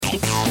Web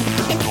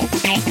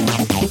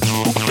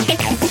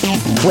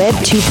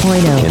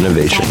 2.0.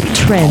 Innovation.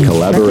 Trend.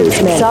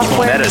 Collaboration.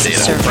 Software.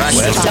 Metadata.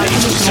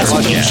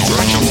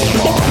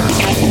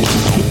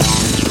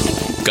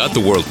 Got the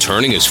world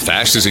turning as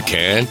fast as it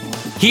can?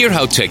 Hear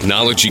how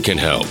technology can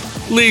help,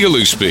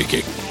 legally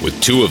speaking,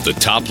 with two of the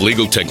top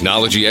legal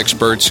technology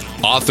experts,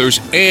 authors,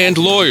 and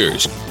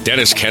lawyers,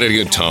 Dennis Kennedy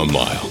and Tom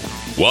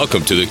Mighell.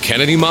 Welcome to the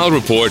Kennedy-Mighell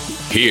Report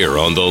here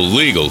on the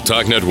Legal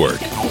Talk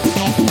Network.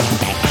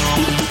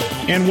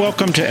 And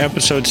welcome to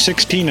episode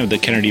 16 of the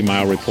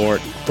Kennedy-Mighell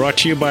Report, brought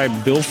to you by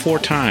Bill for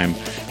Time.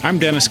 I'm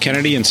Dennis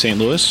Kennedy in St.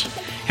 Louis.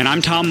 And I'm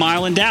Tom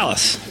Mighell in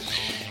Dallas.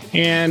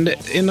 And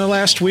in the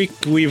last week,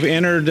 we've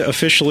entered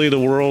officially the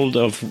world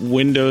of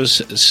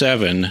Windows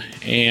 7.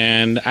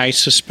 And I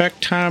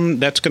suspect, Tom,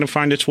 that's going to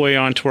find its way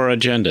onto our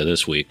agenda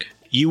this week.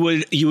 You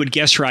would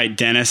guess right,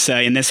 Dennis.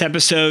 In this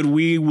episode,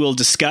 we will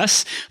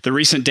discuss the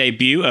recent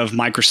debut of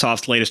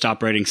Microsoft's latest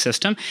operating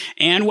system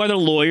and whether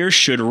lawyers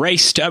should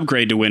race to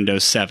upgrade to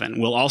Windows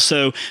 7. We'll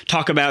also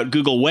talk about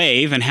Google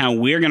Wave and how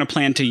we're going to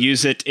plan to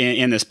use it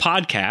in this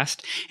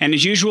podcast. And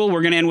as usual,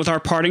 we're going to end with our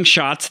parting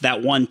shots,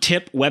 that one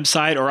tip,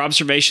 website, or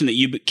observation that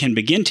you can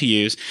begin to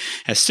use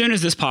as soon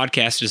as this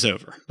podcast is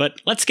over. But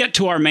let's get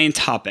to our main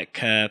topic.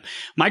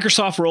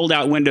 Microsoft rolled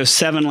out Windows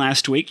 7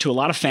 last week to a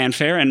lot of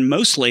fanfare and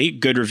mostly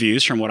good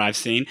reviews from what I've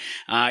seen.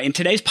 In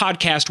today's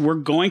podcast, we're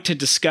going to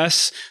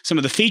discuss some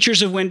of the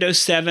features of Windows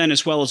 7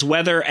 as well as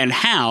whether and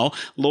how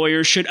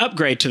lawyers should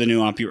upgrade to the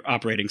new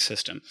operating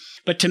system.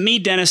 But to me,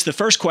 Dennis, the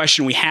first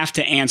question we have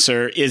to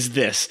answer is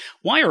this.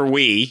 Why are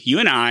we, you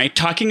and I,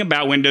 talking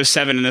about Windows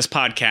 7 in this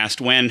podcast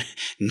when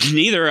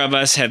neither of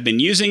us have been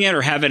using it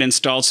or have it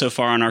installed so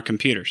far on our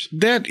computers?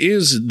 That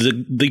is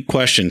the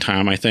question,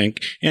 Tom, I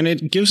think. And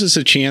it gives us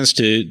a chance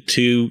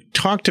to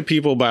talk to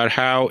people about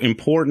how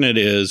important it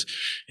is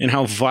and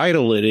how vital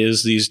it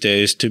is these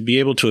days to be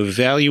able to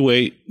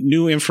evaluate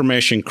new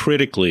information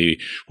critically,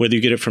 whether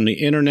you get it from the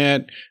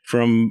internet,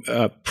 from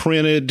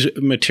printed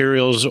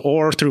materials,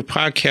 or through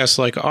podcasts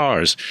like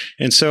ours.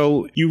 And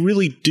so you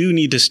really do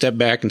need to step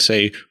back and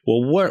say,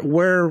 well,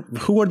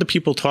 who are the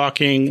people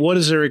talking? What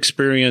is their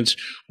experience?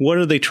 What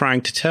are they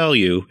trying to tell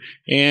you?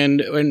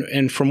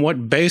 And from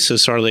what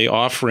basis are they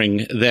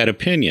offering that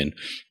opinion?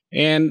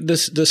 And the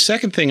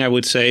second thing I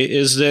would say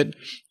is that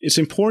it's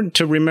important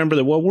to remember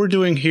that what we're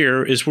doing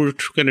here is we're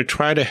going to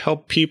try to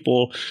help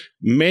people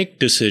make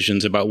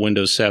decisions about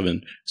Windows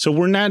 7. So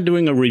we're not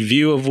doing a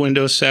review of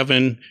Windows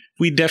 7.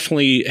 We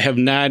definitely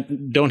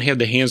don't have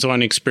the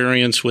hands-on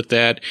experience with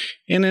that.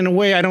 And in a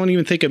way, I don't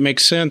even think it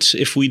makes sense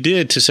if we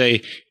did to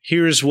say,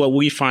 here's what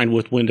we find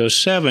with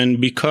Windows 7,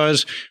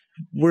 because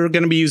we're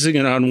going to be using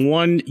it on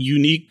one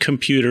unique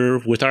computer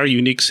with our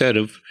unique set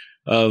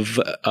of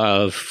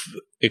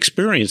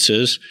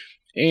experiences.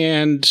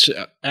 And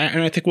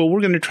I think what we're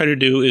going to try to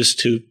do is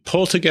to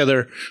pull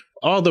together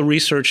all the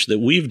research that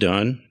we've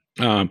done.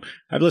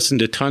 I've listened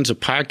to tons of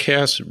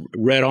podcasts,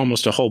 read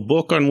almost a whole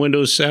book on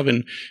Windows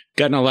 7,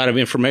 gotten a lot of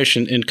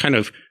information, and kind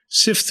of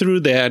sift through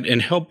that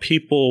and help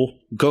people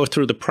go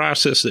through the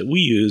process that we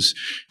use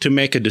to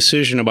make a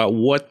decision about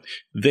what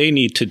they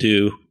need to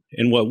do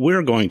and what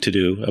we're going to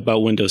do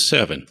about Windows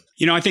 7.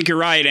 You know, I think you're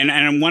right.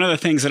 And one of the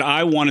things that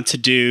I wanted to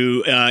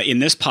do in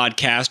this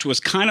podcast was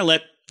kind of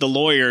let the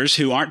lawyers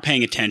who aren't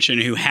paying attention,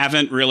 who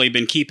haven't really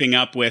been keeping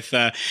up with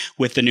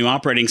the new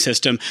operating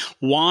system,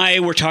 why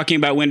we're talking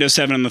about Windows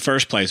 7 in the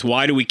first place.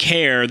 Why do we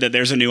care that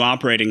there's a new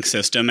operating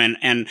system?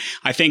 And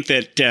I think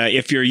that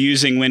if you're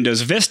using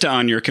Windows Vista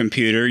on your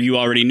computer, you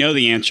already know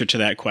the answer to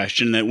that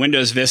question, that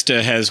Windows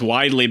Vista has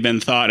widely been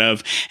thought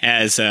of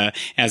as a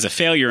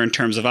failure in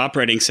terms of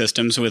operating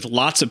systems with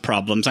lots of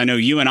problems. I know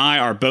you and I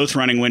are both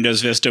running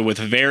Windows Vista with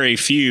very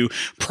few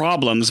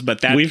problems,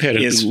 but that we've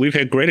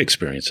had great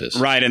experiences.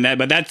 Right, and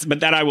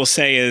that I will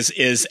say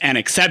is an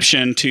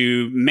exception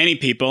to many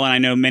people, and I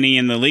know many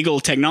in the legal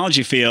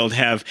technology field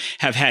have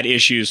had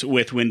issues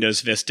with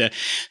Windows Vista.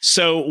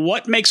 So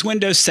what makes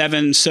Windows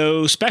 7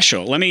 so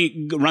special? Let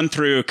me run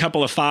through a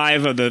couple of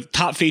 5 of the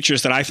top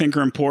features that I think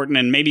are important,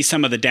 and maybe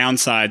some of the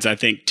downsides, I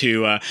think,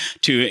 to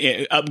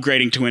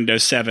upgrading to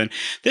Windows 7.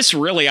 This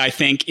really, I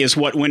think, is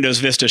what Windows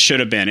Vista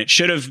should have been. It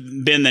should have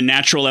been the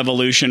natural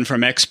evolution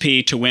from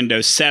XP to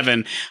Windows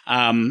 7.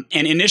 And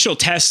initial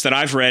tests that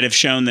I've read have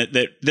shown that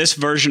this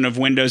version of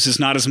Windows is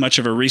not as much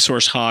of a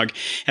resource hog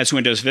as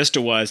Windows Vista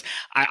was.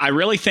 I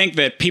really think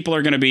that people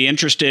are going to be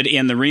interested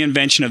in the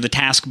reinvention of the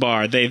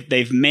taskbar.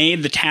 They've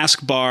made the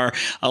taskbar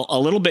a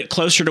little bit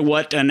closer to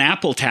what an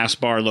Apple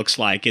taskbar looks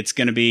like. It's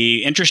going to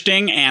be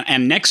interesting.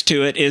 And next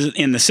to it is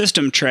in the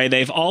system tray,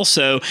 they've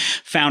also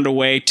found a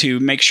way to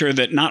make sure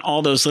that not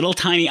all those little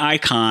tiny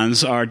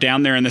icons are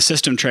down there in the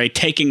system tray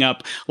taking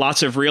up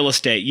lots of real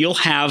estate. You'll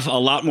have a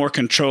lot more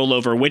control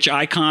over which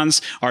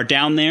icons are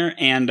down there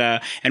and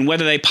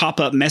whether they pop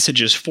pop-up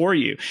messages for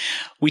you.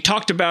 We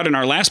talked about in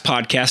our last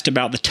podcast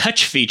about the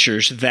touch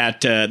features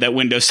that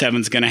Windows 7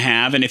 is going to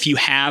have. And if you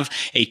have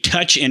a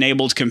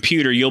touch-enabled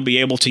computer, you'll be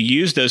able to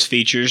use those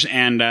features.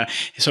 And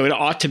so it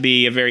ought to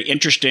be a very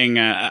interesting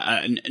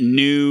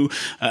new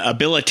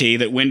ability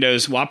that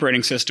Windows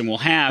operating system will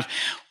have.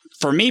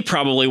 For me,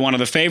 probably one of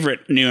the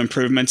favorite new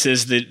improvements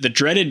is the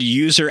dreaded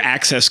user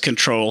access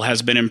control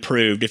has been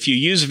improved. If you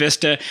use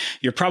Vista,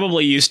 you're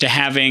probably used to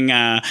having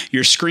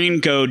your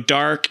screen go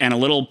dark and a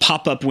little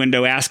pop-up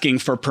window asking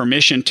for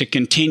permission to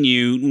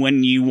continue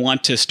when you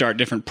want to start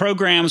different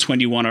programs, when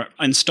you want to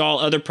install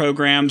other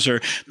programs,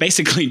 or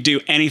basically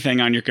do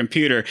anything on your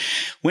computer.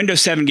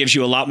 Windows 7 gives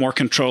you a lot more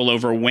control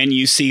over when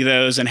you see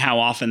those and how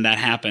often that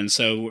happens.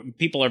 So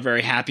people are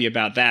very happy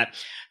about that.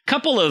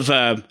 Couple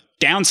of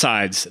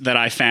downsides that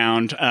I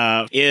found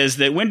is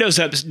that Windows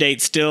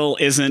Update still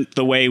isn't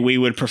the way we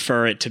would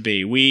prefer it to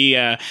be.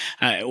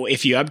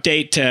 If you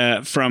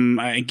update from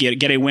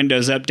get a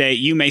Windows Update,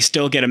 you may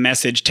still get a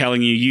message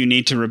telling you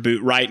need to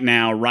reboot right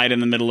now, right in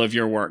the middle of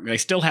your work. They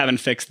still haven't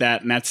fixed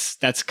that, and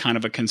that's kind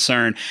of a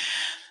concern.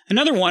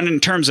 Another one in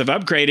terms of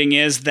upgrading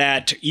is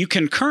that you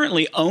can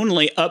currently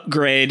only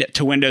upgrade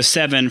to Windows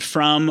 7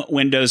 from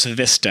Windows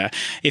Vista.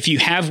 If you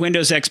have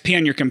Windows XP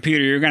on your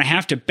computer, you're going to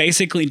have to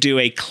basically do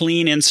a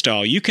clean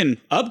install. You can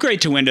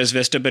upgrade to Windows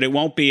Vista, but it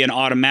won't be an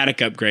automatic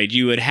upgrade.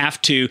 You would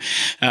have to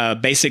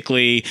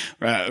basically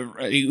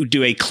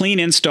do a clean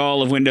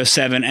install of Windows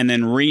 7 and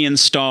then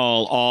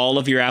reinstall all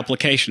of your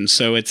applications.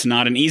 So it's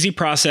not an easy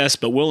process,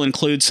 but we'll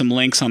include some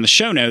links on the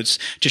show notes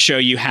to show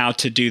you how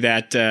to do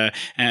that,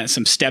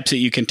 some steps that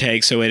you can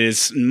take, so it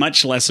is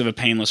much less of a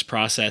painless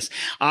process.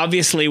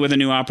 Obviously, with a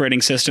new operating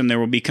system, there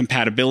will be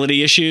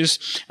compatibility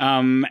issues.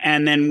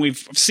 And then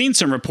we've seen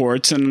some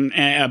reports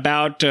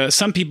about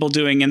some people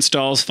doing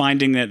installs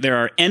finding that there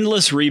are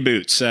endless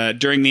reboots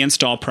during the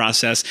install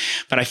process.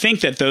 But I think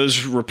that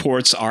those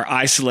reports are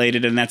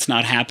isolated, and that's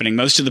not happening.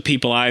 Most of the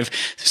people I've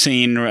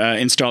seen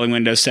installing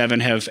Windows 7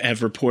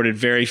 have reported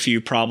very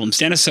few problems.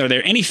 Dennis, are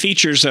there any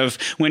features of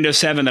Windows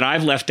 7 that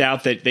I've left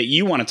out that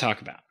you want to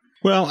talk about?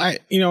 Well,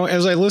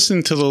 as I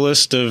listen to the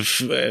list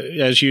of,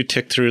 as you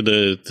tick through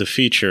the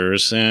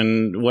features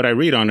and what I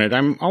read on it,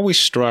 I'm always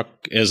struck,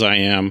 as I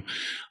am,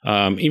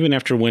 even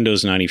after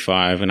Windows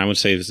 95, and I would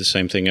say the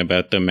same thing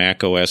about the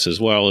Mac OS as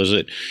well, is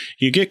that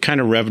you get kind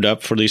of revved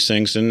up for these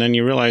things, and then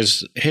you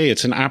realize, hey,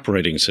 it's an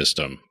operating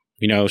system.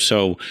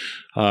 So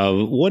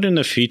what in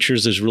the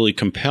features is really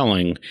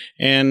compelling?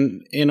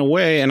 And in a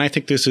way, and I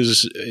think this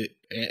is,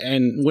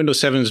 and Windows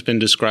 7 has been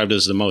described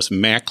as the most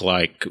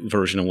Mac-like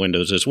version of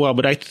Windows as well.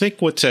 But I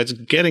think what that's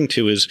getting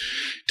to is,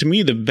 to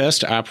me, the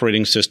best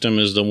operating system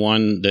is the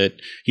one that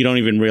you don't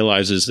even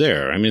realize is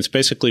there. I mean, it's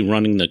basically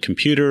running the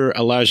computer,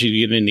 allows you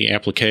to get in the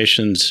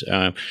applications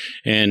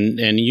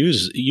and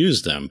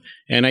use them.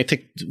 And I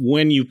think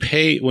when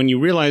you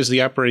realize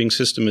the operating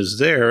system is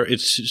there,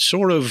 it's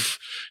sort of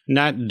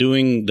not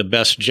doing the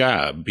best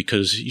job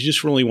because you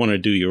just really want to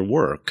do your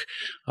work.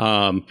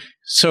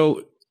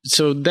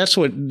 So that's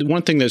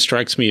one thing that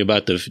strikes me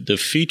about the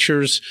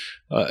features.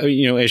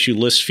 As you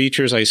list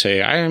features, I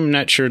say I am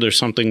not sure there's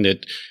something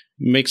that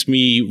makes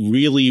me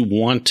really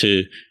want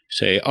to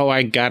say, oh,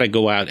 I got to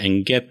go out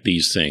and get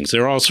these things.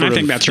 They're all sort of. I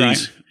think that's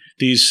right.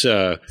 These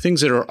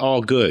things that are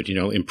all good,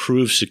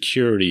 improve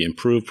security,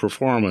 improve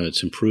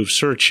performance, improve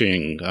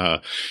searching.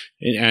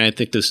 And I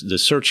think the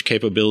search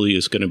capability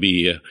is going to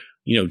be,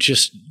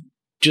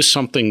 just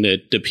something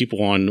that the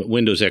people on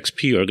Windows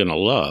XP are going to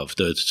love.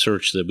 The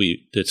search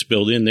that's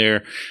built in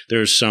there.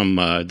 There's some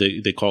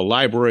they call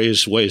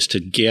libraries, ways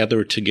to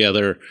gather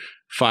together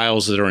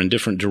files that are in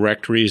different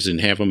directories and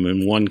have them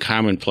in one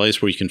common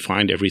place where you can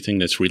find everything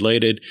that's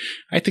related.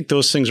 I think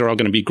those things are all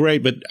going to be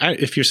great. But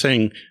if you're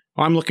saying,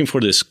 I'm looking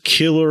for this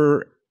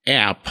killer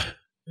app,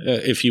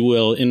 if you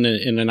will, in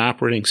an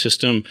operating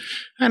system,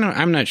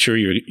 I'm not sure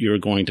you're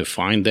going to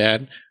find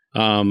that.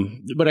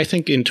 But I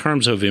think in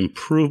terms of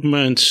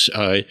improvements,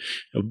 a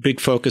big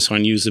focus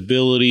on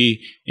usability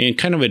and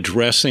kind of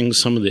addressing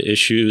some of the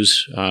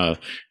issues,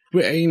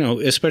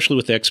 especially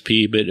with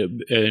XP, but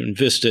and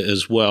Vista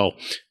as well.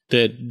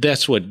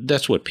 That's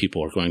what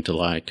people are going to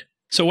like.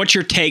 So what's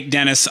your take,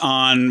 Dennis,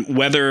 on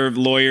whether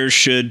lawyers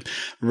should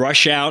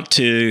rush out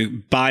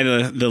to buy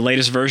the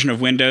latest version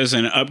of Windows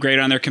and upgrade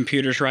on their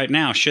computers right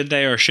now? Should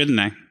they or shouldn't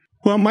they?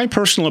 Well, my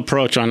personal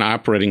approach on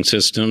operating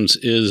systems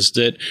is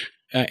that,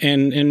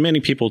 and many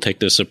people take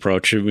this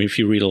approach, if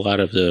you read a lot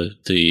of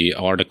the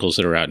articles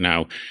that are out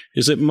now,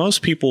 is that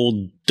most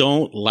people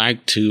don't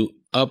like to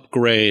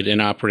upgrade an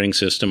operating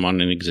system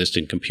on an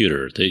existing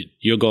computer.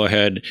 You'll go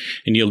ahead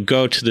and you'll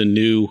go to the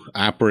new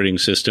operating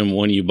system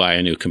when you buy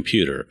a new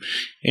computer.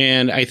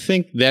 And I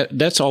think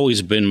that's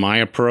always been my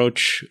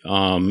approach.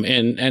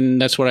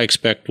 And that's what I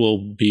expect will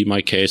be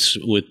my case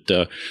with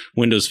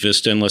Windows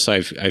Vista, unless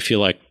I feel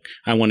like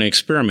I want to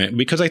experiment,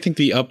 because I think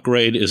the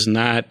upgrade is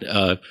not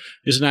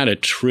a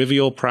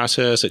trivial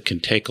process. It can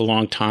take a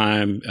long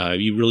time.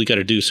 You really got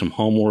to do some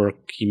homework.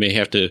 You may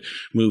have to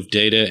move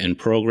data and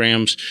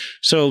programs.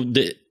 So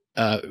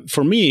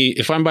for me,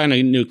 if I'm buying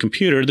a new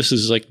computer, this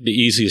is like the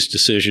easiest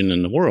decision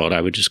in the world.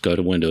 I would just go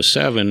to Windows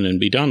 7 and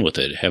be done with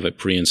it, have it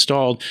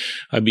pre-installed.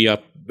 I'd be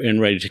up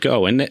and ready to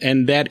go. And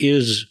that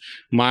is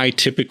my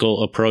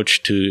typical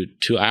approach to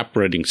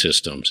operating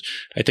systems.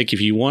 I think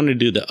if you want to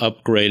do the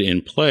upgrade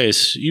in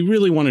place, you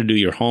really want to do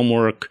your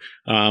homework.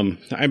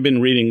 I've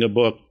been reading a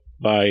book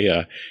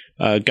by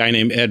a guy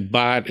named Ed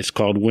Bott. It's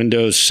called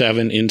Windows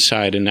 7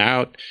 Inside and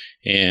Out,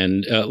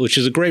 and which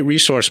is a great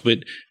resource. But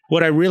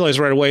what I realized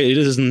right away, it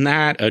is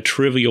not a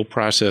trivial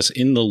process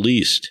in the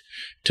least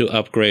to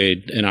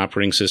upgrade an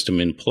operating system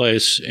in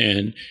place.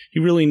 And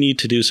you really need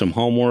to do some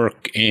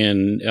homework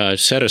and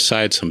set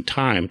aside some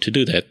time to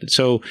do that.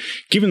 So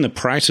given the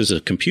prices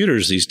of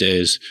computers these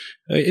days,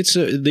 it's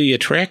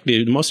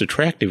the most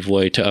attractive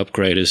way to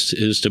upgrade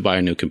is to buy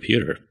a new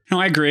computer. No,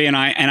 I agree, and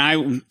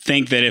I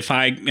think that if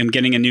I am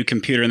getting a new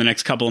computer in the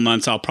next couple of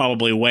months, I'll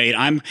probably wait.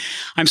 I'm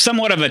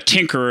somewhat of a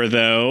tinkerer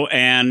though,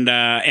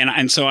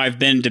 and so I've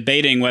been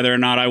debating whether or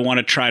not I want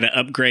to try to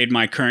upgrade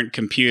my current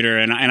computer,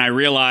 and I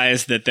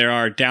realize that there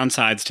are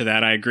downsides to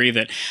that. I agree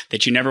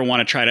that you never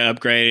want to try to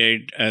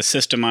upgrade a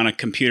system on a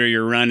computer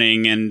you're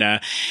running, and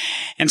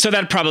so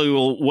that probably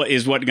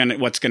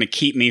what's going to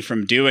keep me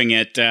from doing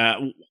it.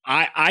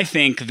 I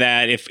think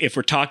that if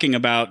we're talking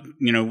about,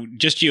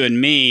 just you and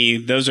me,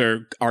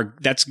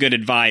 that's good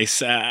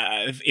advice.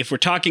 If we're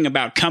talking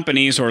about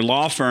companies or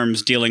law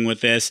firms dealing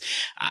with this,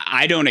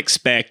 I don't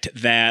expect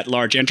that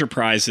large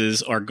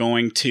enterprises are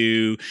going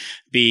to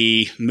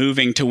be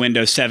moving to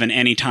Windows 7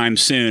 anytime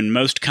soon.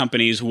 Most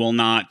companies will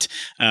not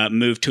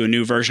move to a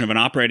new version of an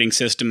operating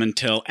system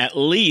until at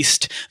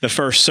least the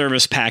first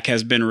service pack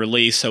has been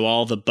released, so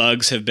all the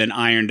bugs have been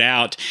ironed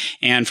out.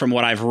 And from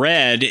what I've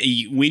read,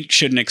 we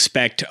shouldn't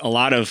expect a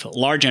lot of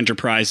large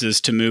enterprises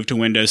to move to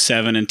Windows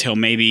 7 until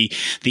maybe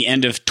the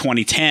end of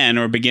 2010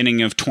 or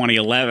beginning of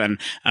 2011.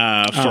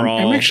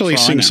 I'm actually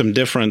seeing some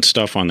different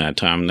stuff on that,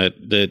 Tom, that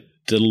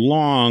the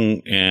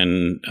long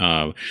and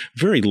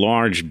very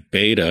large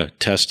beta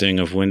testing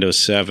of Windows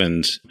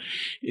 7s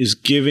is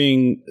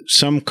giving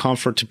some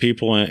comfort to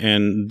people.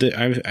 And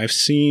I've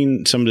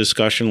seen some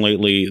discussion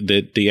lately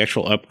that the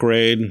actual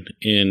upgrade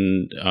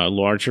in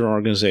larger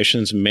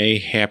organizations may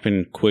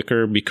happen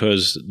quicker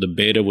because the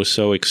beta was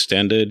so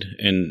extended,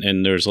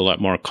 and there's a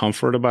lot more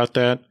comfort about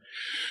that.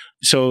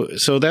 So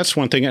that's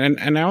one thing.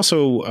 And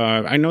also,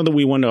 I know that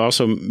we want to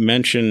also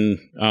mention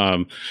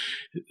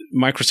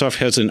Microsoft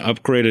has an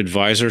upgrade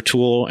advisor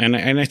tool. And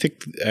I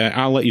think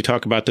I'll let you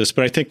talk about this,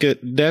 but I think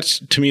that's,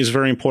 to me, is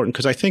very important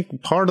because I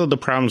think part of the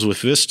problems with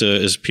Vista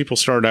is people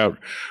start out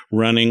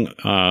running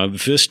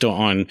Vista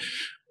on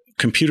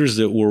computers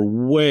that were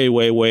way,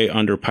 way, way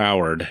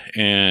underpowered.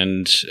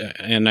 And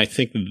I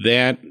think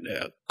that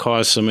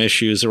caused some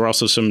issues. There were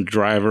also some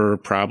driver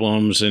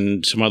problems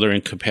and some other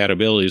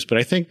incompatibilities. But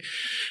I think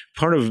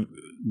part of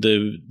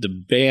the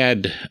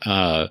bad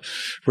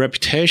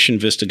reputation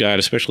Vista got,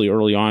 especially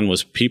early on,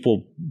 was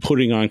people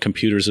putting on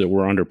computers that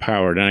were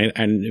underpowered.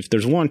 And if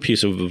there's one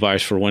piece of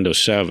advice for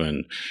Windows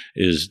 7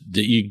 is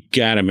that you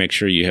got to make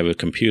sure you have a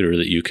computer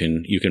that you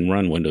can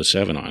run Windows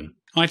 7 on.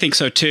 I think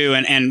so too.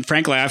 And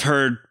frankly, I've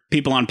heard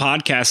people on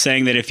podcasts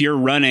saying that if you're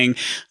running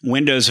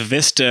Windows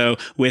Vista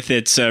with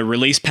its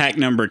release pack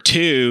number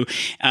 2,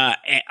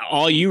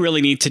 all you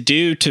really need to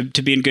do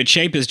to be in good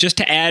shape is just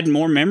to add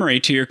more memory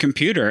to your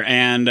computer.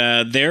 And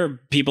there are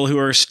people who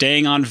are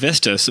staying on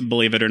Vista,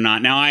 believe it or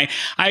not. Now, I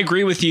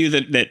agree with you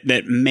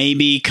that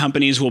maybe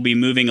companies will be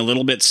moving a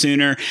little bit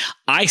sooner.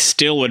 I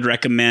still would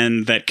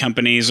recommend that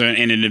companies and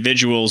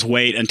individuals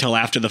wait until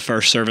after the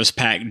first service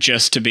pack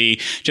just to be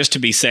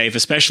safe,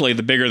 especially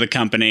the bigger the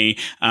company,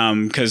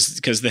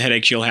 because the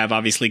headaches you'll have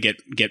obviously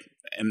get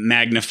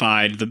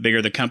magnified the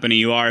bigger the company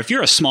you are. If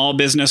you're a small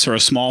business or a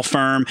small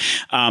firm,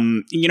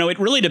 it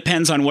really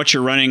depends on what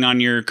you're running on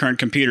your current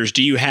computers.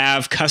 Do you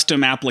have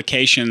custom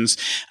applications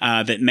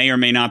that may or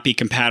may not be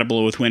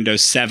compatible with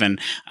Windows 7?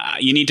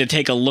 You need to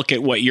take a look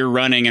at what you're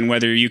running and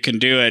whether you can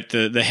do it.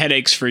 The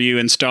headaches for you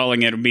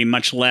installing it would be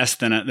much less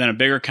than a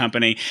bigger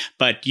company,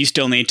 but you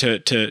still need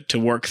to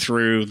work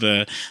through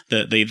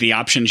the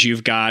options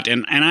you've got.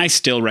 And I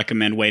still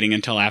recommend waiting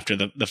until after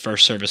the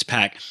first service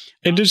pack.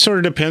 It just sort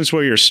of depends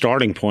where your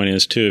starting point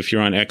is, too. If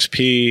you're on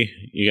XP,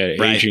 you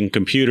got aging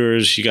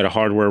computers, you got a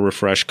hardware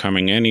refresh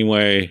coming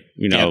anyway,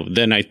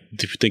 then I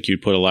think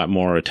you'd put a lot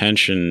more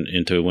attention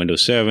into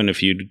Windows 7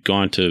 if you'd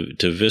gone to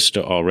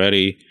Vista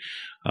already.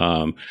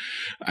 I'm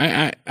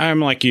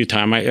like you,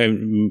 Tom.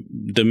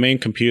 The main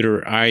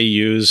computer I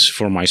use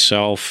for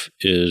myself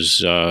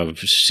is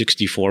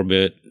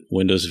 64-bit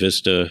Windows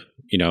Vista,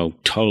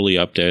 totally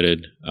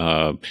updated.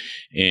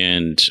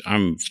 And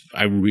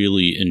I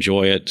really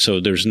enjoy it.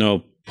 So there's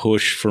no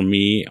push for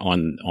me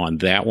on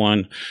that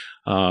one.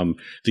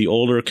 The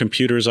older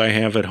computers I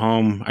have at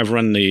home, I've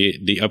run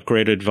the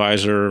upgrade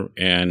advisor,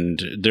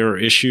 and there are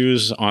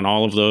issues on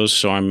all of those.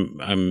 So I'm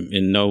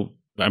in no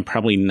I'm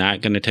probably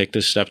not going to take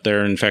this step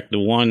there. In fact, the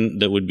one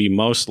that would be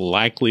most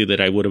likely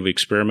that I would have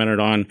experimented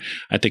on,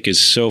 I think,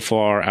 is so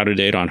far out of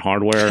date on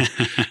hardware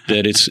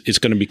that it's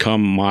going to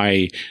become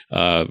my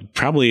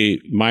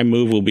probably my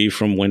move will be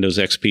from Windows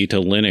XP to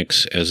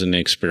Linux as an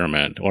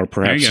experiment, or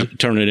perhaps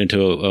turn it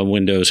into a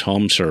Windows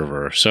home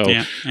server. So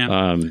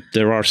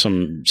there are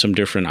some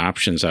different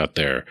options out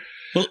there.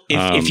 Well,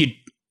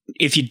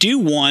 if you do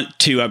want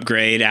to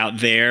upgrade out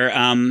there,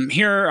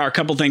 here are a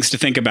couple things to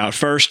think about.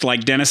 First,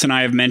 like Dennis and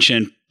I have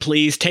mentioned,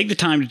 please take the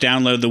time to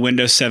download the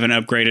Windows 7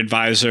 Upgrade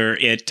Advisor.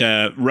 It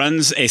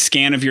runs a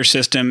scan of your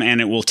system, and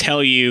it will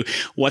tell you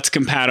what's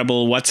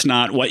compatible, what's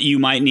not, what you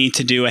might need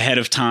to do ahead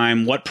of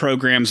time, what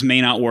programs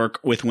may not work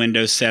with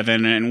Windows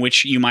 7, and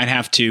which you might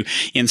have to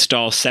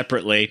install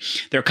separately.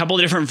 There are a couple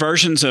of different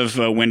versions of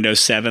Windows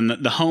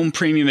 7. The Home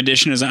Premium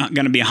Edition is going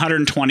to be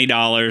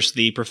 $120,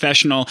 the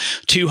Professional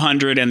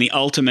 $200, and the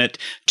Ultimate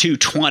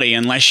 $220,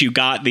 unless you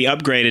got the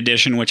Upgrade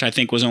Edition, which I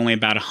think was only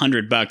about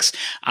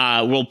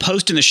 $100. We'll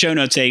post in the show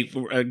notes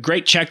a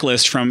great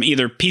checklist from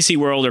either PC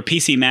World or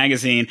PC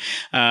Magazine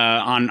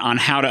on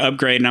how to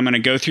upgrade, and I'm going to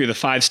go through the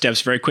 5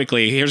 steps very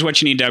quickly. Here's what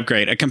you need to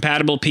upgrade: a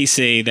compatible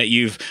PC that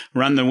you've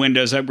run the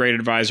Windows Upgrade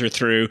Advisor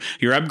through,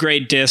 your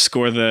upgrade disk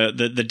or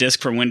the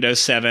disk for Windows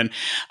 7.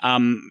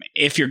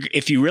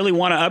 If you really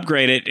want to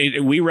upgrade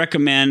it, we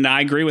recommend, I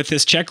agree with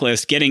this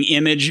checklist, getting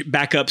image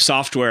backup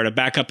software to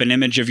back up an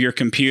image of your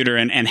computer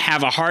and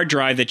have a hard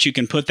drive that you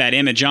can put that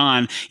image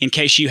on in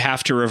case you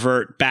have to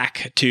revert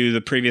back to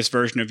the previous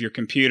version of your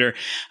computer.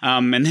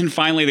 And then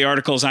finally, the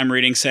articles I'm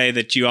reading say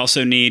that you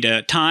also need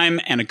time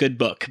and a good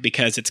book,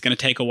 because it's going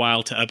to take a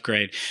while to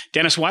upgrade.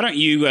 Dennis, why don't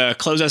you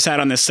close us out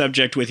on this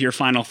subject with your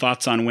final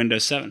thoughts on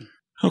Windows 7?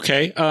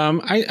 Okay.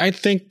 I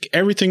think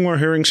everything we're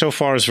hearing so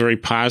far is very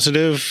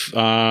positive.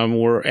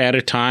 We're at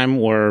a time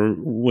where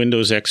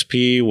Windows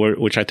XP,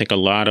 which I think a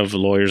lot of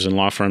lawyers and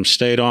law firms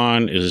stayed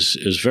on,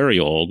 is very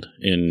old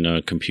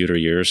in computer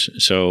years.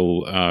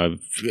 So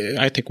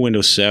I think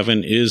Windows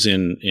 7 is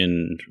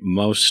in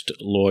most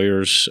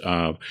lawyers.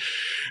 There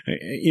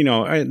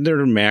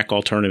are Mac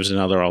alternatives and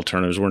other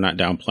alternatives. We're not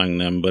downplaying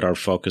them, but our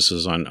focus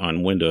is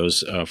on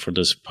Windows for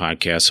this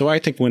podcast. So I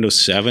think Windows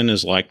 7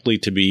 is likely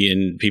to be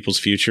in people's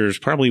futures,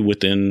 probably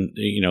within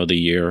the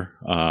year.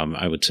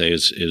 I would say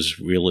is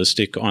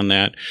realistic on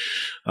that.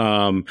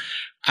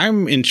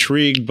 I'm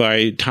intrigued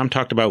by, Tom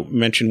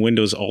mentioned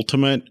Windows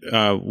Ultimate,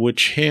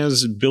 which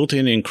has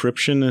built-in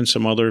encryption and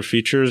some other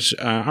features.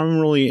 I'm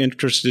really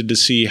interested to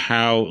see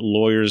how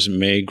lawyers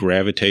may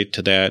gravitate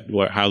to that,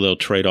 how they'll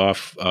trade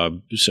off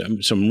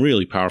some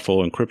really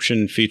powerful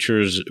encryption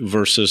features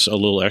versus a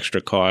little extra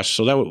cost.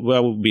 So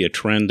that would be a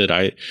trend that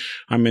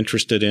I'm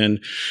interested in.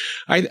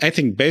 I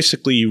think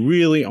basically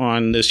really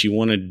on this, you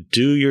want to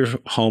do your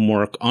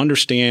homework,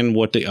 understand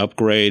what the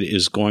upgrade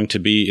is going to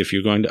be if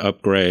you're going to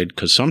upgrade,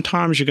 because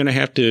sometimes you're going to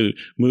have to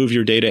move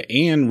your data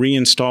and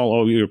reinstall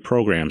all your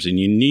programs, and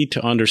you need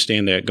to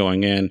understand that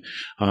going in.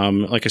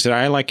 Like I said,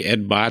 I like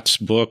Ed Bott's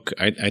book.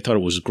 I thought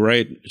it was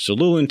great. It's a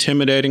little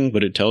intimidating,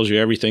 but it tells you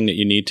everything that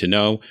you need to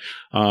know.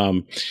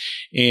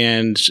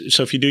 And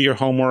so if you do your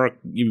homework,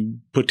 you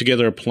put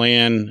together a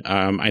plan,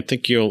 I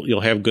think you'll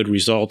have good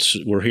results.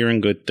 We're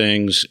hearing good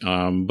things,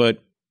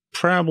 but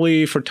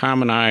probably for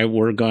Tom and I,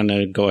 we're going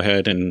to go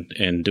ahead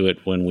and do it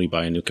when we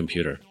buy a new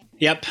computer.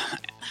 Yep.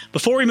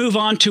 Before we move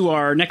on to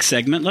our next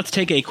segment, let's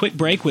take a quick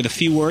break with a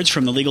few words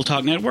from the Legal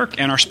Talk Network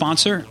and our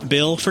sponsor,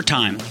 Bill for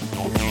Time.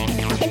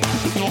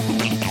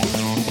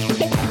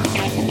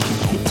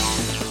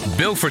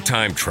 Bill for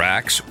Time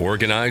tracks,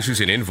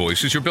 organizes, and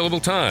invoices your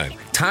billable time.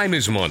 Time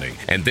is money,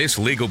 and this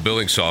legal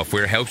billing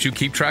software helps you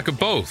keep track of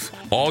both.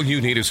 All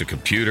you need is a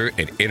computer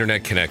and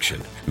internet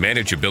connection.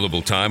 Manage your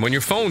billable time on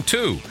your phone,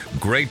 too.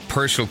 Great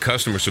personal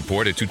customer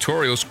support and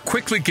tutorials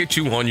quickly get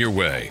you on your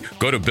way.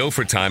 Go to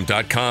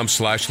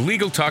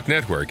billfortime.com/Legal Talk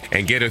Network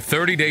and get a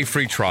 30-day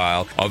free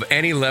trial of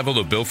any level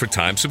of Bill for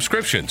Time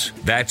subscriptions.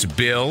 That's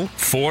Bill,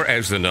 4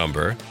 as the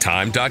number,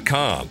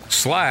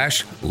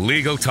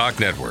 time.com/Legal Talk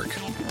Network.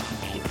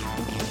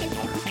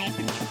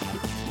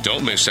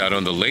 Don't miss out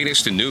on the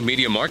latest in new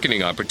media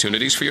marketing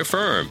opportunities for your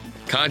firm.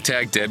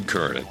 Contact Deb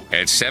Kernan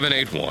at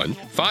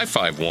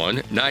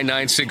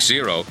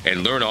 781-551-9960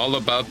 and learn all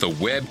about the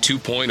Web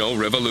 2.0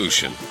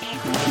 revolution.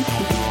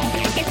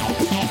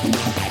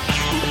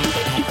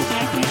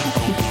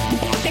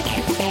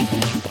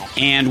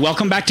 And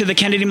welcome back to the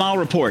Kennedy-Mighell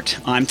Report.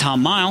 I'm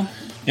Tom Mighell.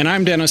 And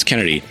I'm Dennis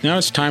Kennedy. Now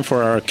it's time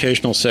for our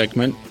occasional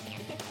segment,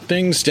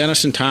 things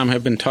Dennis and Tom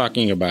have been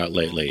talking about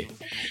lately.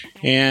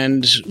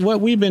 And what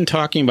we've been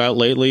talking about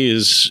lately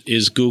is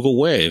Google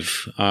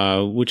Wave,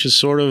 which is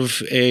sort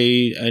of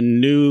a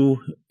new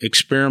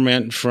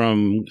experiment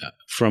from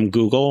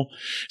Google.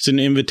 It's an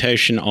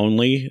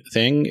invitation-only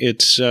thing.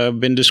 It's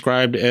been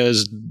described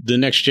as the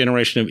next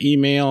generation of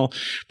email.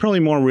 Probably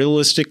more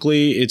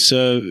realistically, it's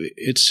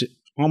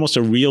almost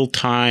a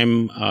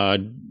real-time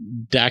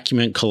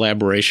document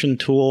collaboration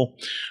tool.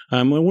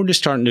 We're just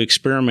starting to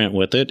experiment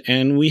with it.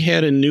 And we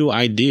had a new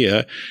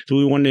idea that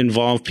we wanted to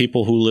involve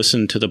people who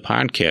listen to the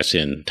podcast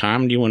in.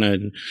 Tom, do you want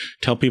to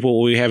tell people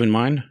what we have in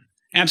mind?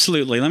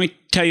 Absolutely. Let me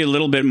tell you a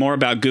little bit more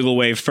about Google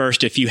Wave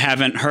first. If you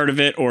haven't heard of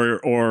it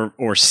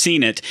or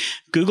seen it,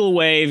 Google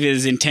Wave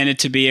is intended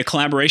to be a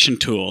collaboration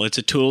tool. It's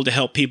a tool to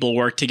help people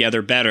work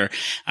together better.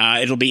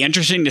 It'll be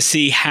interesting to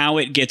see how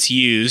it gets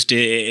used.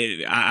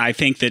 I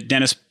think that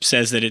Dennis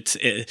says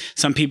that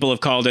some people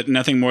have called it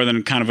nothing more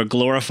than kind of a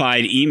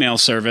glorified email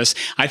service.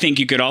 I think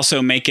you could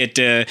also make it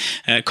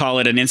call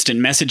it an instant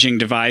messaging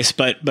device,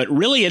 but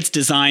really it's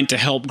designed to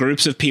help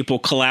groups of people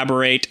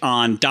collaborate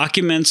on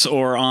documents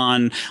or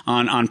on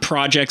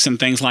projects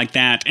and things like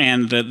that.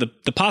 And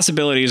the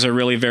possibilities are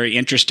really very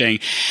interesting.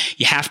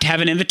 You have to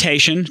have an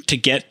invitation to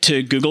get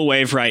to Google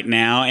Wave right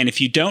now. And if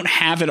you don't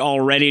have it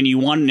already and you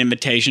want an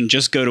invitation,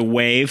 just go to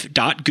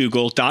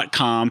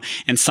wave.google.com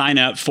and sign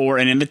up for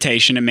an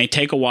invitation. It may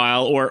take a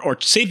while, or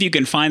see if you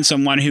can find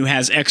someone who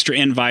has extra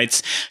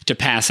invites to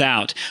pass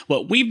out.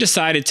 What we've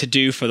decided to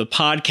do for the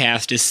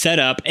podcast is set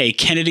up a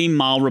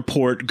Kennedy-Mighell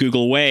Report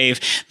Google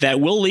Wave that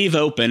we'll leave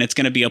open. It's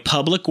going to be a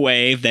public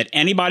wave that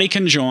anybody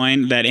can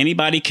join, that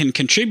anybody can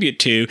contribute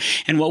to.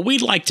 And what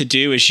we'd like to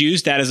do is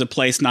use that as a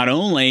place not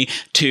only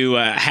to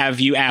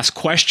have you ask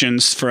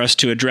questions for us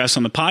to address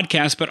on the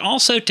podcast, but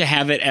also to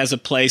have it as a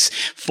place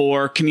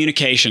for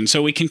communication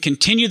so we can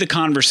continue the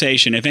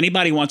conversation. If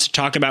anybody wants to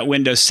talk about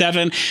Windows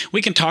 7,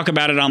 we can talk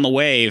about it on the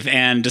wave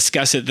and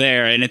discuss it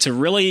there. And it's a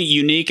really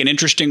unique and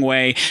interesting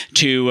way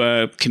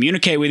to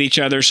communicate with each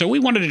other. So we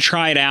wanted to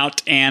try it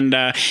out. And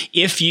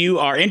if you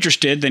are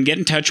interested, then get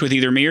in touch with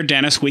either me or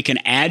Dennis. We can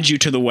add you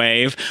to the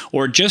wave,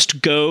 or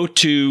just go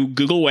to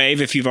Google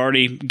Wave if you've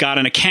already got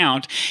an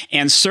account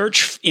and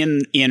search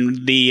in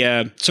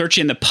the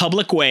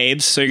public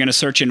waves. So you're going to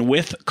search in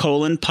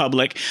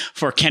 /public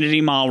for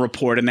Kennedy-Mighell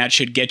Report, and that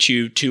should get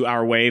you to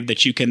our wave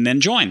that you can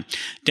then join.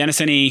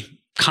 Dennis, any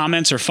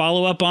comments or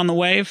follow-up on the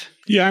wave?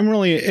 Yeah,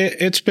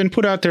 it's been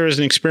put out there as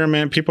an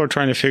experiment. People are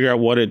trying to figure out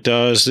what it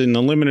does. In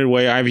the limited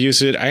way I've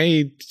used it,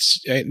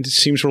 it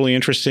seems really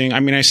interesting.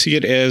 I mean, I see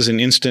it as an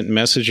instant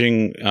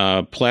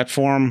messaging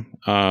platform.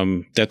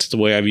 That's the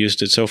way I've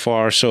used it so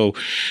far. So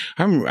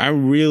I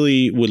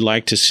really would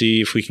like to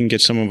see if we can get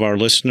some of our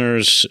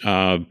listeners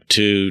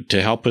to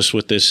help us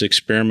with this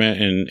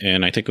experiment.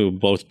 And I think it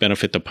would both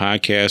benefit the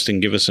podcast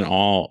and give us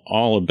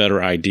all a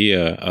better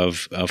idea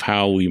of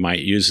how we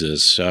might use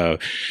this. I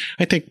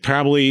think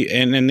probably,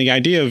 and the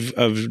idea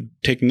of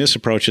taking this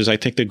approach is I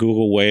think the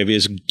Google Wave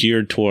is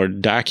geared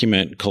toward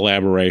document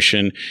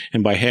collaboration.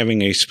 And by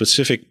having a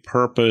specific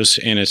purpose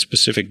and a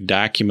specific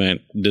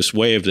document, this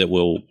wave that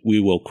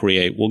we will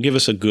create will give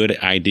us a good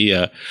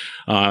idea,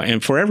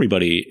 and for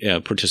everybody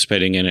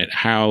participating in it,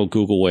 how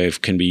Google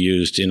Wave can be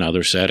used in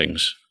other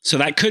settings. So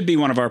that could be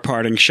one of our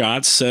parting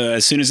shots.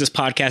 As soon as this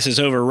podcast is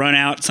over, run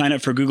out, sign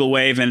up for Google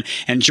Wave, and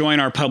join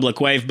our public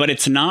wave. But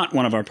it's not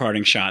one of our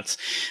parting shots.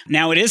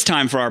 Now it is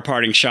time for our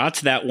parting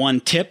shots, that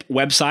one tip,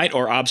 website,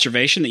 or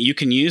observation that you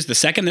can use the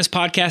second this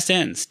podcast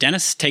ends.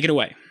 Dennis, take it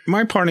away.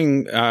 My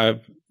parting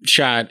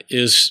shot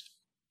is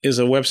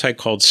a website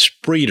called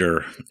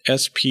Spreeder,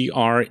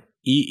 Spreeder.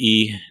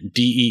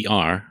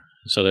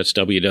 So that's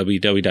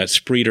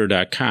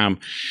www.spreeder.com.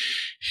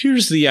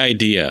 Here's the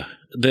idea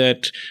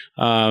that,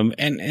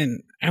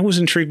 and I was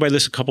intrigued by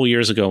this a couple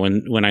years ago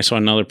when I saw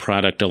another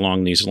product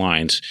along these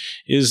lines,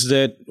 is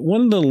that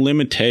one of the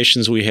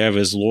limitations we have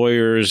as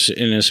lawyers,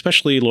 and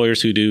especially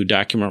lawyers who do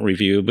document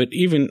review, but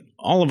even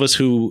all of us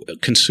who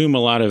consume a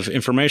lot of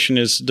information,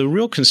 is the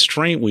real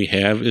constraint we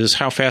have is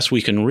how fast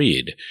we can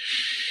read.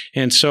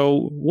 And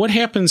so what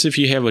happens if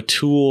you have a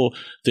tool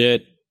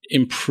that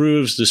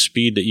improves the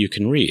speed that you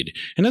can read?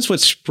 And that's what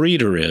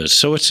Spreeder is.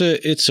 So it's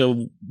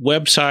a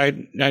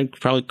website. I'd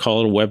probably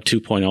call it a Web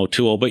 2.0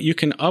 tool, but you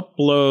can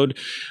upload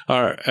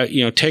or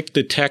take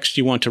the text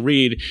you want to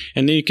read,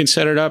 and then you can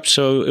set it up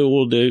so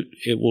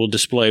it will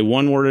display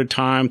 1 word at a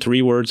time,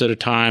 3 words at a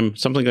time,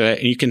 something like that.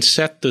 And you can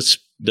set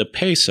the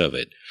pace of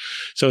it.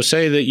 So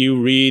say that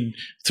you read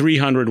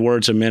 300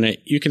 words a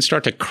minute, you can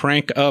start to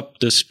crank up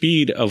the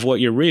speed of what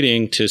you're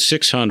reading to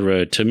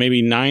 600, to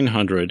maybe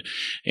 900.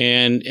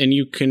 And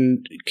you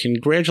can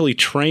gradually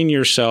train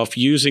yourself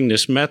using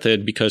this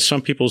method, because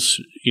some people,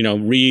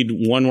 read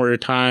 1 word at a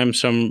time.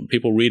 Some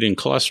people read in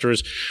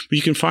clusters, but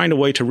you can find a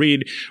way to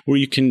read where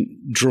you can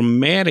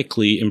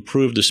dramatically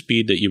improve the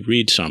speed that you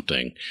read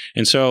something.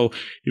 And so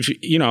if,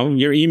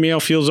 your email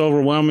feels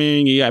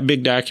overwhelming, you got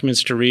big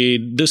documents to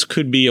read, this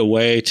could be a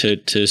way to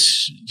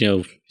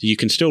you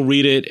can still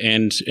read it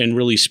and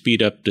really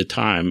speed up the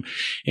time.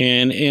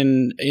 And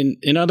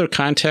in other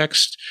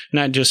contexts,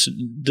 not just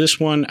this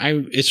one,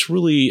 it's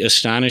really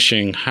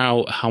astonishing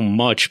how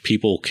much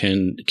people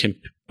can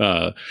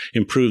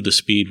improve the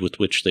speed with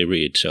which they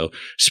read. So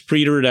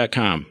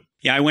Spreeder.com.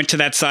 Yeah, I went to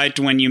that site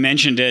when you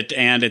mentioned it,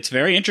 and it's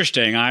very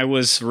interesting. I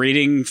was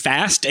reading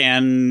fast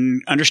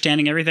and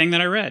understanding everything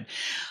that I read.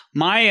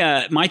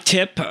 My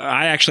tip,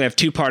 I actually have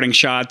two parting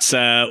shots.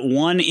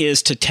 One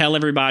is to tell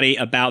everybody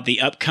about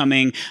the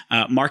upcoming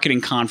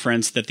marketing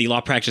conference that the Law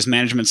Practice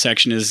Management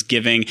section is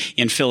giving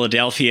in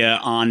Philadelphia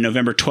on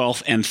November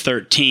 12th and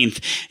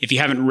 13th. If you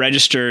haven't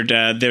registered,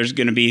 there's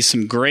going to be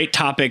some great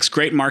topics,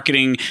 great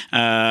marketing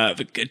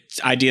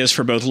ideas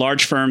for both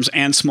large firms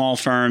and small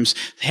firms.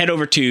 Head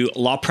over to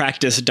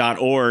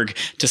lawpractice.org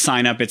to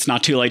sign up. It's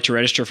not too late to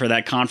register for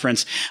that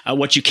conference.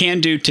 What you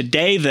can do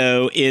today,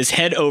 though, is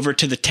head over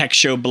to the Tech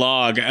Show blog.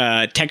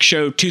 Tech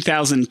Show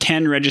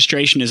 2010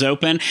 registration is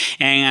open,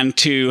 and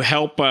to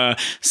help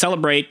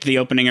celebrate the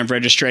opening of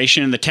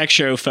registration, the Tech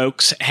Show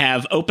folks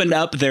have opened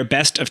up their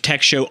Best of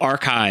Tech Show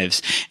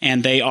archives,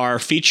 and they are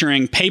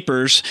featuring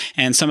papers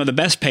and some of the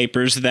best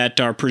papers that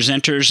our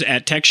presenters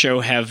at Tech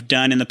Show have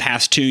done in the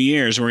past 2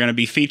 years. We're going to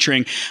be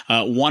featuring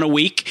one a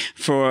week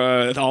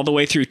for all the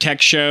way through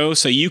Tech Show,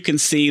 so you can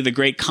see the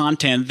great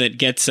content that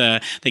gets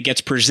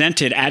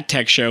presented at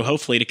Tech Show,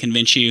 hopefully to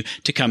convince you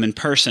to come in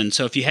person.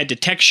 So if you head to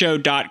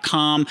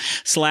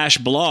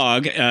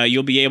techshow.com/blog,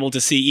 you'll be able to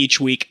see each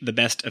week the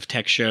Best of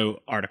Tech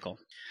Show article.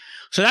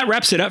 So that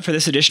wraps it up for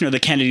this edition of the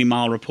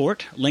Kennedy-Mighell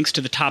Report. Links to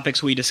the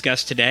topics we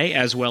discussed today,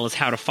 as well as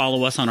how to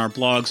follow us on our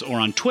blogs or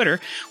on Twitter,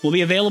 will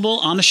be available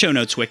on the show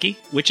notes wiki,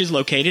 which is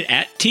located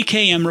at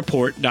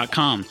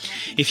tkmreport.com.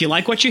 If you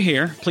like what you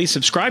hear, please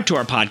subscribe to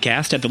our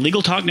podcast at the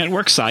Legal Talk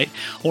Network site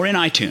or in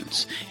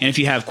iTunes. And if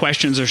you have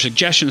questions or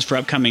suggestions for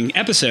upcoming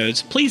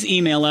episodes, please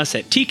email us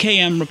at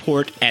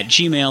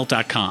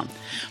tkmreport@gmail.com.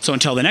 So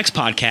until the next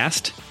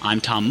podcast,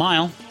 I'm Tom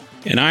Mighell.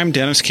 And I'm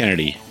Dennis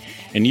Kennedy.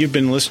 And you've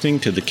been listening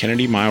to the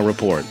Kennedy-Mighell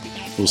Report.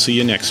 We'll see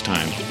you next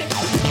time.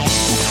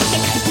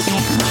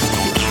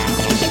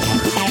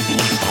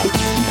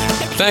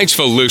 Thanks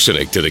for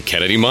listening to the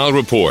Kennedy-Mighell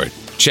Report.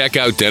 Check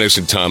out Dennis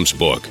and Tom's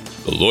book,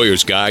 The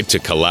Lawyer's Guide to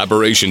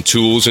Collaboration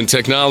Tools and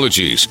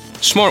Technologies,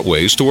 Smart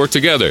Ways to Work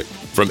Together,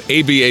 from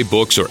ABA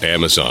Books or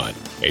Amazon.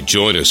 And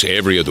join us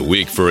every other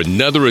week for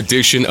another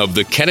edition of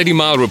the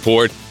Kennedy-Mighell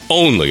Report,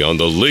 only on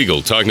the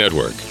Legal Talk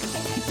Network.